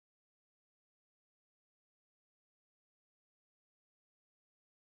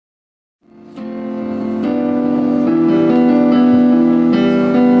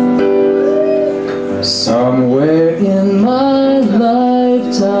Somewhere in my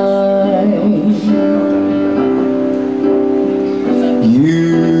lifetime,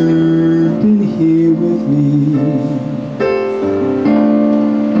 you've been here with me.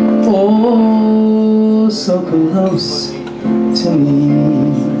 Oh, so close to me.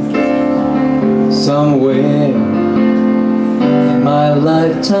 Somewhere in my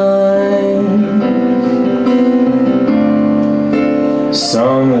lifetime,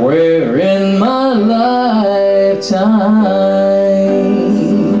 somewhere in my lifetime,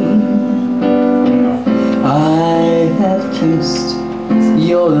 I have kissed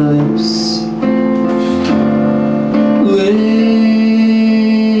your lips,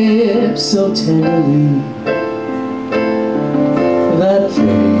 lips so tenderly that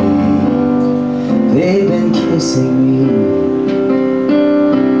they've been kissing me.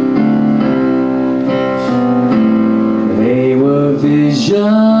 They were visions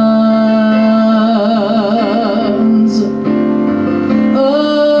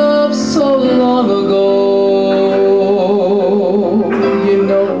of so long ago. You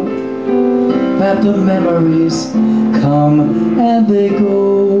know that the memories come and they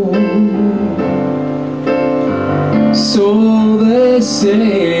go. So they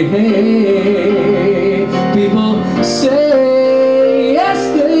say, people say, yes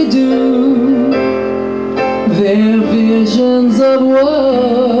they do. They're visions of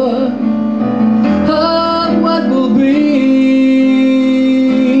what will be.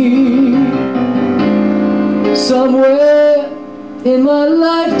 Somewhere in my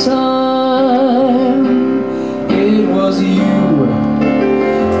lifetime, it was you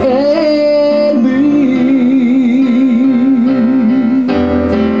and me.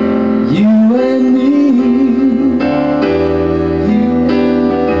 You and me.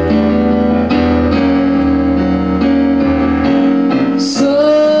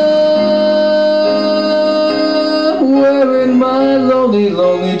 Somewhere in my lonely,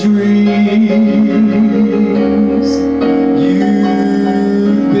 lonely dreams,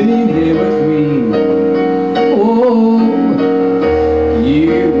 you've been here with me. Oh,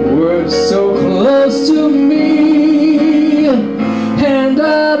 you were so close to me, and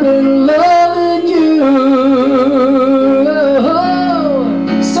I've been loving you.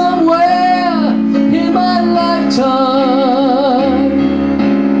 Oh, somewhere in my lifetime,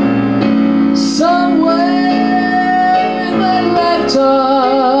 somewhere in my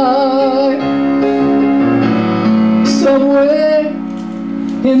lifetime, somewhere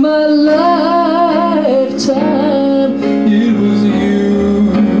in my lifetime, it was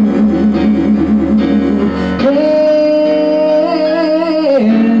you and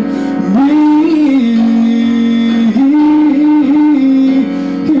me.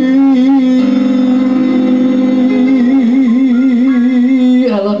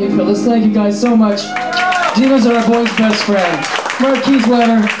 I love you, Phyllis. Thank you guys so much. Dino's our boy's best friend. Marquise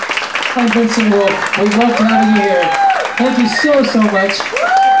Leonard. I'm Vincent Wolfe. We loved having you here. Thank you so much.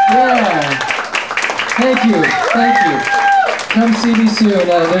 Yeah. Thank you. Thank you. Come see me soon.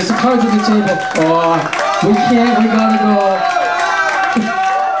 There's some cards at the table. Oh, we gotta go.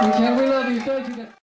 We can't.